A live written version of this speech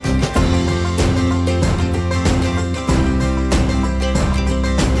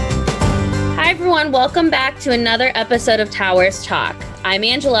everyone. Welcome back to another episode of Towers Talk. I'm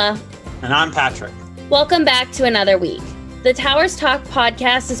Angela. And I'm Patrick. Welcome back to another week. The Towers Talk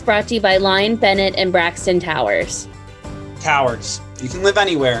podcast is brought to you by Lyon Bennett and Braxton Towers. Towers. You can live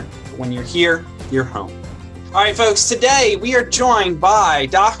anywhere, but when you're here, you're home. All right, folks, today we are joined by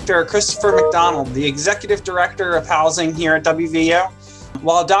Dr. Christopher MacDonald, the Executive Director of Housing here at WVU.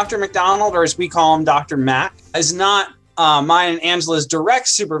 While Dr. MacDonald, or as we call him, Dr. Mac, is not mine and Angela's direct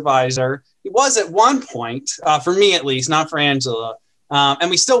supervisor, he was at one point, for me at least, not for Angela. And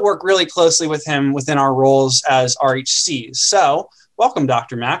we still work really closely with him within our roles as RHCs. So welcome,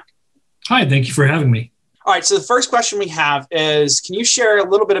 Dr. Mac. Hi, thank you for having me. All right, so the first question we have is, can you share a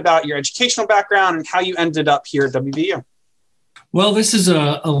little bit about your educational background and how you ended up here at WVU? Well, this is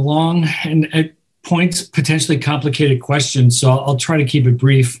a long and at points potentially complicated question, so I'll try to keep it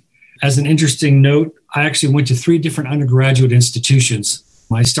brief. As an interesting note, I actually went to 3 different undergraduate institutions.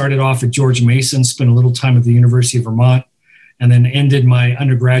 I started off at George Mason, spent a little time at the University of Vermont, and then ended my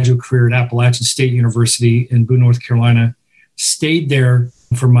undergraduate career at Appalachian State University in Boone, North Carolina. Stayed there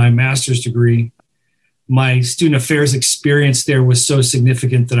for my master's degree. My student affairs experience there was so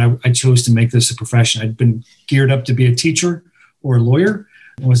significant that I chose to make this a profession. I'd been geared up to be a teacher or a lawyer.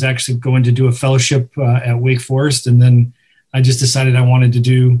 I was actually going to do a fellowship at Wake Forest, and then I just decided I wanted to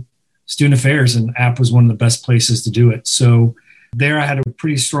do student affairs, and App was one of the best places to do it. So there I had a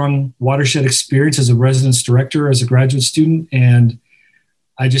pretty strong watershed experience as a residence director, as a graduate student, and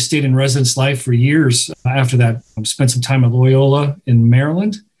I just stayed in residence life for years. After that, I spent some time at Loyola in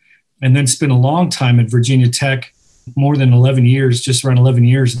Maryland, and then spent a long time at Virginia Tech, more than 11 years, just around 11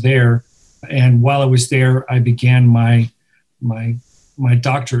 years there. And while I was there, I began my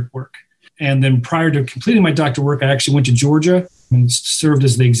doctorate work. And then prior to completing my doctorate work, I actually went to Georgia and served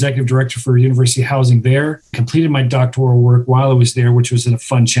as the executive director for University Housing there, completed my doctoral work while I was there, which was a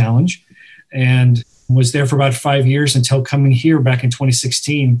fun challenge, and was there for about 5 years until coming here back in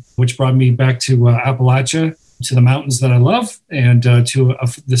 2016, which brought me back to Appalachia, to the mountains that I love, and to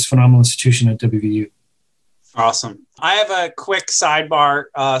this phenomenal institution at WVU. Awesome. I have a quick sidebar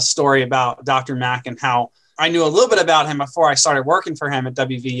story about Dr. Mac and how I knew a little bit about him before I started working for him at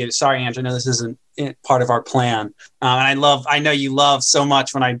WVU. Sorry, Andrew, I know this isn't part of our plan. And I know you love so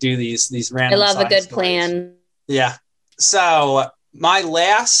much when I do these random. I love a good stories. plan. Yeah. So as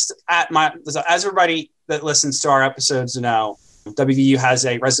everybody that listens to our episodes know, WVU has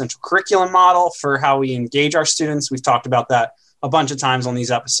a residential curriculum model for how we engage our students. We've talked about that a bunch of times on these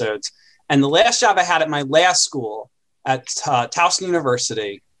episodes. And the last job I had at my last school at Towson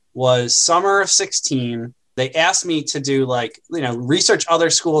University was summer of 16. They asked me to do research other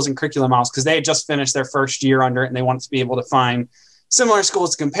schools and curriculum models because they had just finished their first year under it, and they wanted to be able to find similar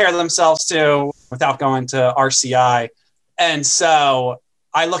schools to compare themselves to without going to RCI. And so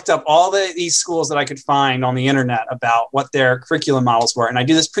I looked up all these schools that I could find on the internet about what their curriculum models were. And I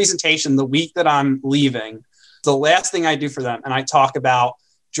do this presentation the week that I'm leaving. The last thing I do for them, and I talk about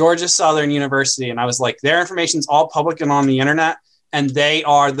Georgia Southern University. And I was like, their information's all public and on the internet, and they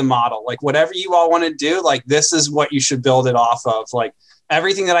are the model. Like, whatever you all want to do, like, this is what you should build it off of. Like,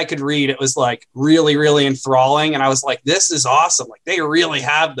 everything that I could read, it was like really, really enthralling. And I was like, this is awesome. Like, they really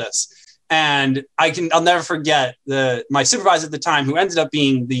have this. And I'll never forget my supervisor at the time, who ended up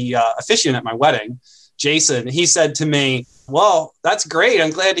being the officiant at my wedding, Jason. He said to me, well, that's great.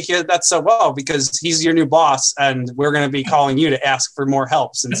 I'm glad to hear that so well, because he's your new boss and we're going to be calling you to ask for more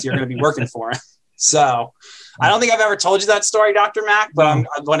help since you're going to be working for him. So I don't think I've ever told you that story, Dr. Mac, but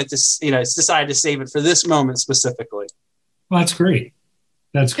I wanted to, decided to save it for this moment specifically. Well, that's great.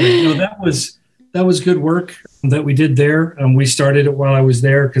 That's great. That was good work that we did there. We started it while I was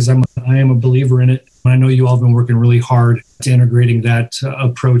there because I am a believer in it. I know you all have been working really hard to integrating that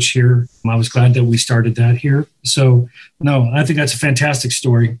approach here. I was glad that we started that here. So, no, I think that's a fantastic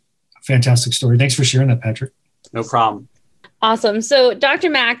story. Fantastic story. Thanks for sharing that, Patrick. No problem. Awesome. So,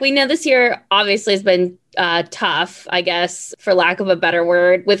 Dr. Mac, we know this year obviously has been tough, I guess, for lack of a better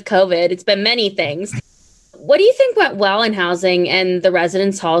word, with COVID. It's been many things. What do you think went well in housing and the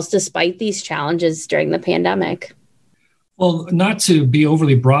residence halls despite these challenges during the pandemic? Well, not to be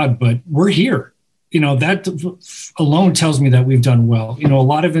overly broad, but we're here. That alone tells me that we've done well. A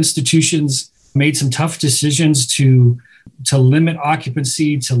lot of institutions made some tough decisions to limit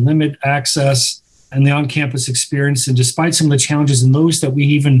occupancy, to limit access and the on-campus experience. And despite some of the challenges and those that we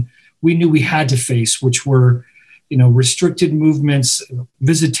knew we had to face, which were restricted movements,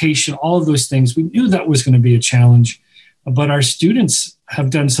 visitation, all of those things. We knew that was going to be a challenge, but our students have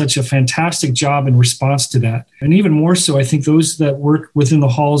done such a fantastic job in response to that. And even more so, I think those that work within the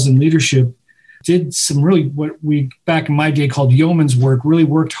halls and leadership did some really what we back in my day called yeoman's work, really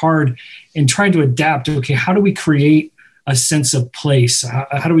worked hard in trying to adapt. Okay, how do we create a sense of place?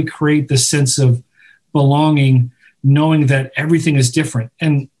 How do we create the sense of belonging, knowing that everything is different?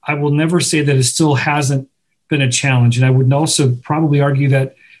 And I will never say that it still hasn't been a challenge. And I would also probably argue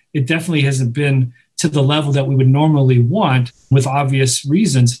that it definitely hasn't been to the level that we would normally want with obvious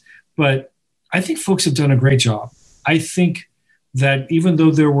reasons. But I think folks have done a great job. I think that even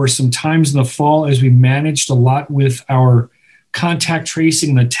though there were some times in the fall as we managed a lot with our contact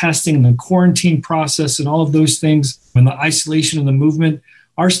tracing, the testing, the quarantine process, and all of those things, and the isolation and the movement,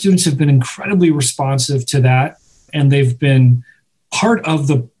 our students have been incredibly responsive to that. And they've been part of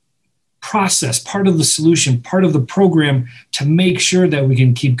the process, part of the solution, part of the program to make sure that we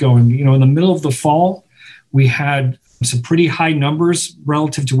can keep going. You know, in the middle of the fall, we had some pretty high numbers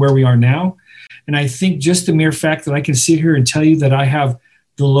relative to where we are now. And I think just the mere fact that I can sit here and tell you that I have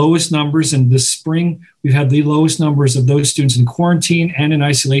the lowest numbers in this spring, we've had the lowest numbers of those students in quarantine and in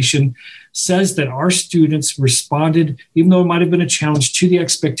isolation, says that our students responded, even though it might have been a challenge, to the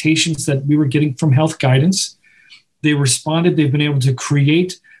expectations that we were getting from health guidance. They responded, they've been able to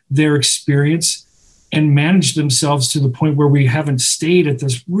create their experience and manage themselves to the point where we haven't stayed at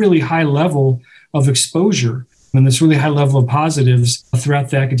this really high level of exposure and this really high level of positives throughout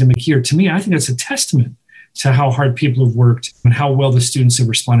the academic year. To me, I think that's a testament to how hard people have worked and how well the students have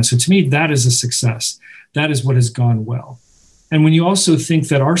responded. So to me, that is a success. That is what has gone well. And when you also think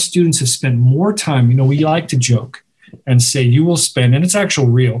that our students have spent more time, you know, we like to joke and say you will spend, and it's actual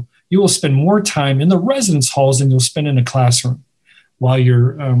real, you will spend more time in the residence halls than you'll spend in a classroom while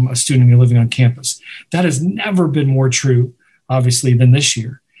you're a student and you're living on campus. That has never been more true, obviously, than this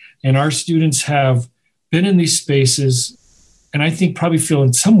year. And our students have been in these spaces, and I think probably feel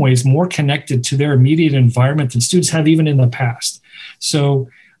in some ways more connected to their immediate environment than students have even in the past. So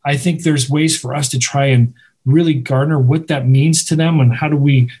I think there's ways for us to try and really garner what that means to them, and how do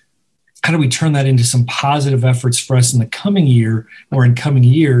we turn that into some positive efforts for us in the coming year or in coming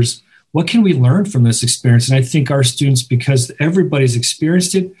years. What can we learn from this experience? And I think our students, because everybody's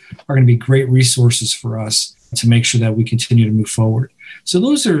experienced it, are going to be great resources for us to make sure that we continue to move forward. So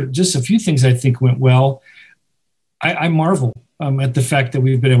those are just a few things I think went well. I marvel at the fact that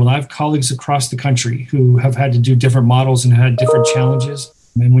we've been able to have colleagues across the country who have had to do different models and had different challenges.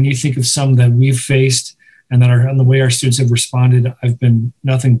 And when you think of some that we've faced and that are on the way our students have responded, I've been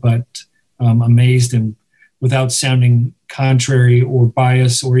nothing but amazed, and without sounding contrary or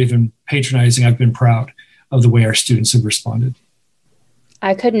biased or even patronizing, I've been proud of the way our students have responded.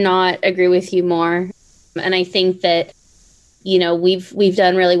 I could not agree with you more. And I think that, you know, we've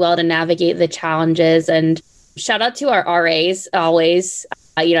done really well to navigate the challenges, and shout out to our RAs always.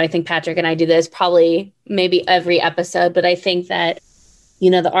 You know, I think Patrick and I do this probably maybe every episode, but I think that,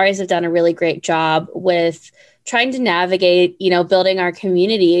 you know, the RAs have done a really great job with trying to navigate, you know, building our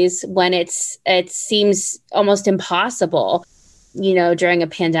communities when it seems almost impossible, you know, during a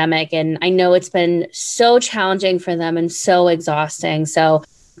pandemic. And I know it's been so challenging for them and so exhausting. So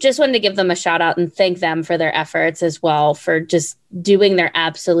just wanted to give them a shout out and thank them for their efforts as well, for just doing their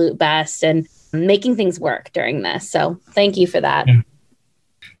absolute best and making things work during this. So thank you for that. Yeah.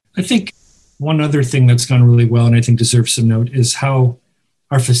 I think one other thing that's gone really well, and I think deserves some note, is how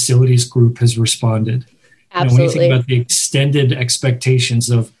our facilities group has responded. Absolutely. You know, when you think about the extended expectations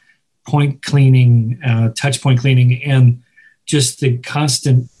of point cleaning, touch point cleaning, and just the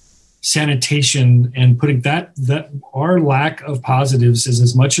constant sanitation, and putting that our lack of positives is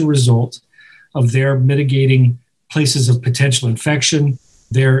as much a result of their mitigating places of potential infection.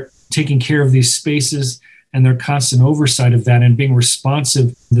 They're taking care of these spaces and their constant oversight of that and being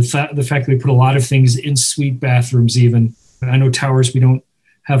responsive. The fact that we put a lot of things in suite bathrooms even. I know Towers, we don't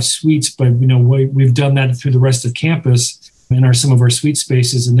have suites, but you know, we've done that through the rest of campus in some of our suite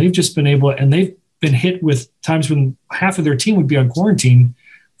spaces. And they've just been able, and they've been hit with times when half of their team would be on quarantine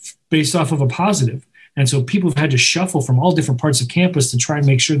based off of a positive. And so people have had to shuffle from all different parts of campus to try and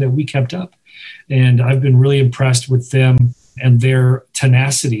make sure that we kept up. And I've been really impressed with them and their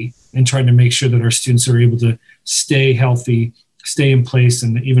tenacity in trying to make sure that our students are able to stay healthy, stay in place,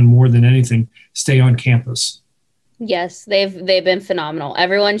 and even more than anything, stay on campus. Yes, they've been phenomenal.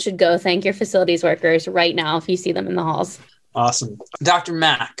 Everyone should go thank your facilities workers right now if you see them in the halls. Awesome. Dr.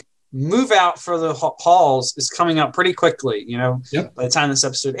 Mack, move out for the halls is coming up pretty quickly. You know, Yep. By the time this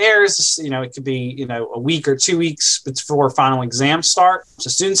episode airs, you know, it could be, you know, a week or 2 weeks before final exams start. So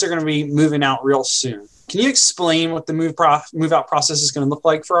students are going to be moving out real soon. Can you explain what the move out process is going to look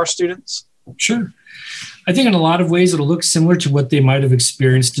like for our students? Sure. I think in a lot of ways, it'll look similar to what they might have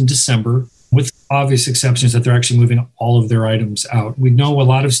experienced in December with obvious exception is that they're actually moving all of their items out. We know a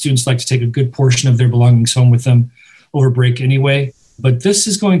lot of students like to take a good portion of their belongings home with them over break anyway, but this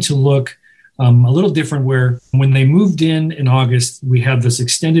is going to look a little different, where when they moved in August, we had this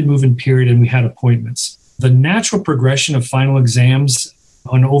extended move-in period and we had appointments. The natural progression of final exams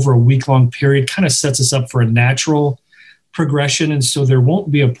on over a week-long period kind of sets us up for a natural progression, and so there won't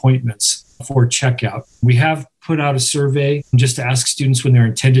be appointments for checkout. We have put out a survey just to ask students when their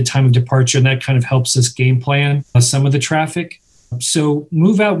intended time of departure, and that kind of helps us game plan some of the traffic. So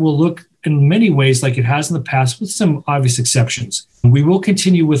move out will look in many ways like it has in the past, with some obvious exceptions. We will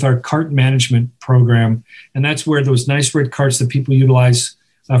continue with our cart management program, and that's where those nice red carts that people utilize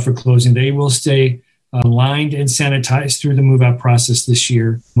for closing, they will stay lined and sanitized through the move out process this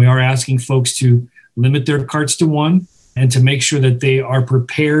year. We are asking folks to limit their carts to one and to make sure that they are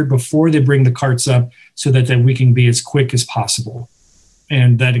prepared before they bring the carts up, so that we can be as quick as possible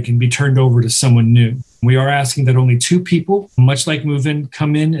and that it can be turned over to someone new. We are asking that only 2 people, much like move-in,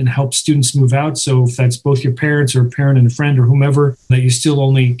 come in and help students move out. So if that's both your parents or a parent and a friend or whomever, that you still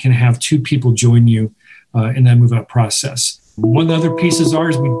only can have 2 people join you in that move-out process. One of the other pieces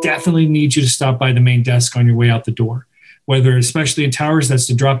is we definitely need you to stop by the main desk on your way out the door, whether, especially in towers, that's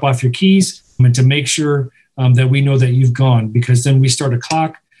to drop off your keys and to make sure that we know that you've gone, because then we start a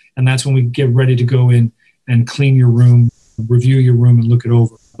clock, and that's when we get ready to go in and clean your room, review your room, and look it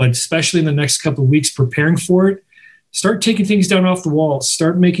over. But especially in the next couple of weeks preparing for it, start taking things down off the walls.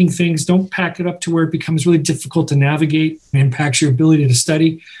 Start making things, don't pack it up to where it becomes really difficult to navigate and impacts your ability to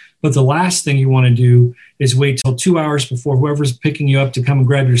study. But the last thing you want to do is wait till 2 hours before whoever's picking you up to come and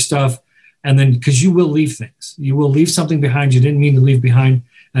grab your stuff. And then, because you will leave things. You will leave something behind you didn't mean to leave behind,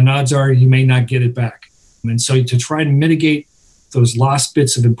 and odds are you may not get it back. And so to try to mitigate those lost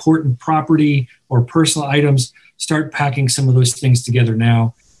bits of important property or personal items, start packing some of those things together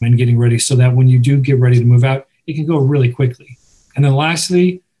now and getting ready so that when you do get ready to move out, it can go really quickly. And then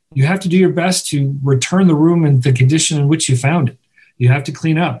lastly, you have to do your best to return the room in the condition in which you found it. You have to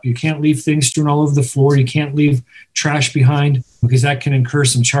clean up. You can't leave things strewn all over the floor. You can't leave trash behind, because that can incur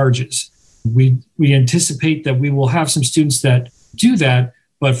some charges. We anticipate that we will have some students that do that,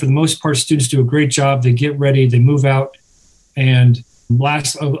 but for the most part, students do a great job. They get ready, they move out. And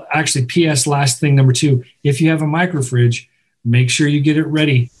last thing, number 2, if you have a microfridge, make sure you get it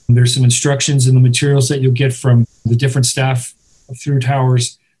ready. There's some instructions in the materials that you'll get from the different staff through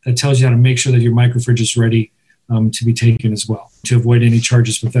towers that tells you how to make sure that your microfridge is ready to be taken as well, to avoid any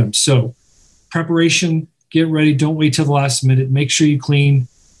charges with them. So preparation, get ready. Don't wait till the last minute. Make sure you clean.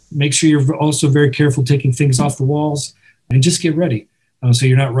 Make sure you're also very careful taking things off the walls, and just get ready. So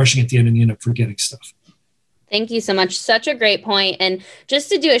you're not rushing at the end and you end up forgetting stuff. Thank you so much. Such a great point. And just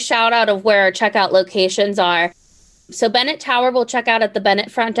to do a shout out of where our checkout locations are. So Bennett Tower will check out at the Bennett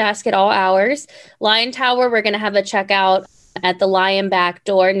front desk at all hours. Lion Tower, we're going to have a checkout at the Lion back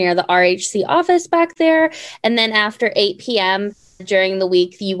door near the RHC office back there. And then after 8 p.m. during the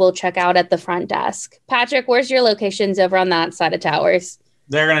week, you will check out at the front desk. Patrick, where's your locations over on that side of towers?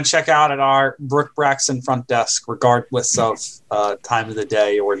 They're going to check out at our Brook Braxton front desk, regardless of time of the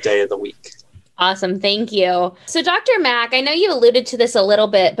day or day of the week. Awesome. Thank you. So Dr. Mack, I know you alluded to this a little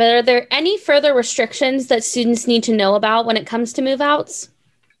bit, but are there any further restrictions that students need to know about when it comes to move outs?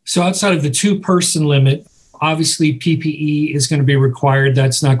 So outside of the 2-person limit, obviously PPE is going to be required.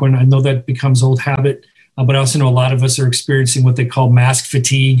 That's not going to, I know that becomes old habit, but I also know a lot of us are experiencing what they call mask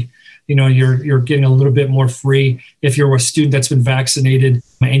fatigue. You know, you're getting a little bit more free. If you're a student that's been vaccinated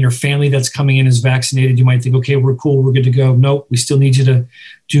and your family that's coming in is vaccinated, you might think, okay, we're cool, we're good to go. Nope, we still need you to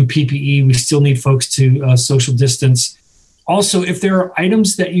do PPE. We still need folks to social distance. Also, if there are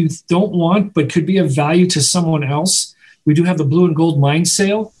items that you don't want but could be of value to someone else, we do have the Blue and Gold Mine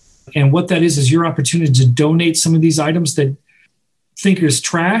Sale. And what that is your opportunity to donate some of these items that think is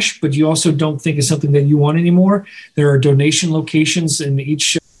trash, but you also don't think is something that you want anymore. There are donation locations in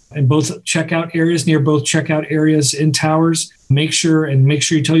both checkout areas, near both checkout areas in towers. Make sure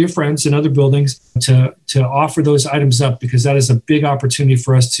you tell your friends in other buildings to offer those items up, because that is a big opportunity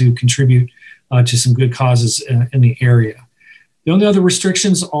for us to contribute to some good causes in the area. The only other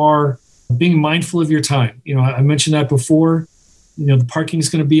restrictions are being mindful of your time. You know, I mentioned that before. You know, the parking is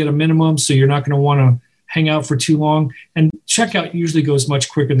going to be at a minimum, so you're not going to want to hang out for too long. And checkout usually goes much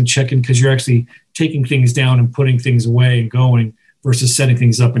quicker than check-in, because you're actually taking things down and putting things away and going, versus setting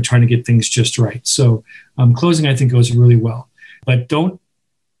things up and trying to get things just right. So closing, I think, goes really well. But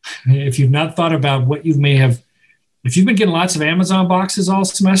if you've not thought about what if you've been getting lots of Amazon boxes all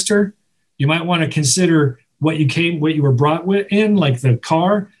semester, you might want to consider what you were brought in, like the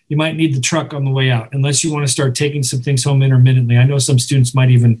car. You might need the truck on the way out, unless you want to start taking some things home intermittently. I know some students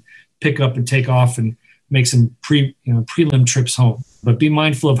might even pick up and take off and make some prelim trips home. But be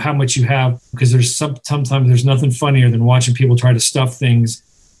mindful of how much you have, because there's sometimes there's nothing funnier than watching people try to stuff things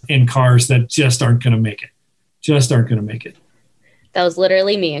in cars that just aren't going to make it. That was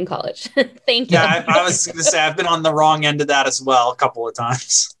literally me in college. Thank you. Yeah, I was going to say, I've been on the wrong end of that as well a couple of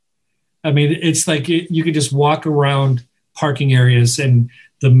times. I mean, it's like you could just walk around parking areas and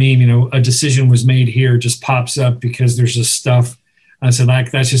the meme, a decision was made here just pops up because there's just stuff. I said,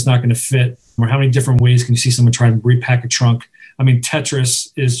 that's just not going to fit. Or how many different ways can you see someone try to repack a trunk? I mean,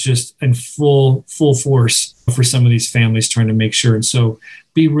 Tetris is just in full force for some of these families trying to make sure. And so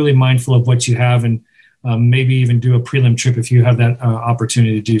be really mindful of what you have, and maybe even do a prelim trip if you have that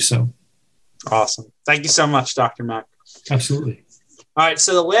opportunity to do so. Awesome. Thank you so much, Dr. Mack. Absolutely. All right.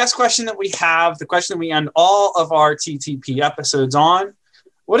 So the last question that we have, the question that we end all of our TTP episodes on: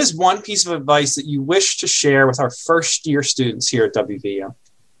 what is one piece of advice that you wish to share with our first year students here at WVU?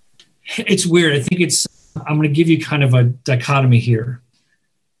 It's weird. I think I'm going to give you kind of a dichotomy here.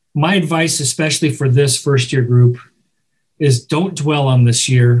 My advice, especially for this first year group, is don't dwell on this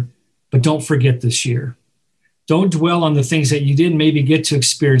year, but don't forget this year. Don't dwell on the things that you didn't maybe get to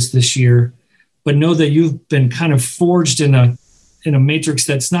experience this year, but know that you've been kind of forged in a matrix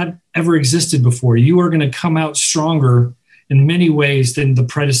that's not ever existed before. You are going to come out stronger in many ways than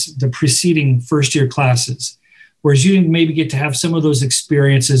the preceding first year classes. Whereas you didn't maybe get to have some of those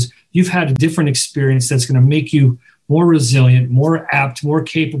experiences, you've had a different experience that's going to make you more resilient, more apt, more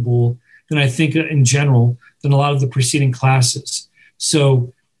capable than I think in general than a lot of the preceding classes.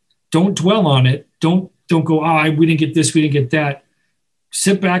 So don't dwell on it. Don't go, we didn't get this, we didn't get that.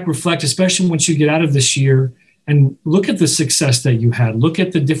 Sit back, reflect, especially once you get out of this year, and look at the success that you had. Look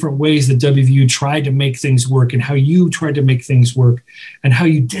at the different ways that WVU tried to make things work and how you tried to make things work and how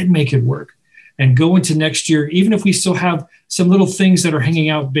you did make it work. And go into next year, even if we still have some little things that are hanging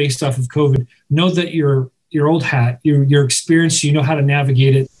out based off of COVID, know that your old hat, your experience, you know how to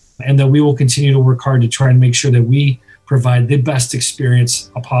navigate it, and that we will continue to work hard to try and make sure that we provide the best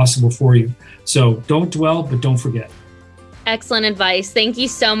experience possible for you. So don't dwell, but don't forget. Excellent advice. Thank you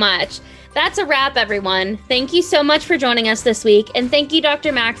so much. That's a wrap, everyone. Thank you so much for joining us this week. And thank you,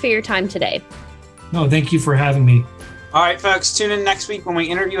 Dr. Mack, for your time today. No, thank you for having me. All right, folks, tune in next week when we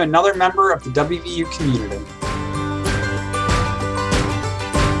interview another member of the WVU community.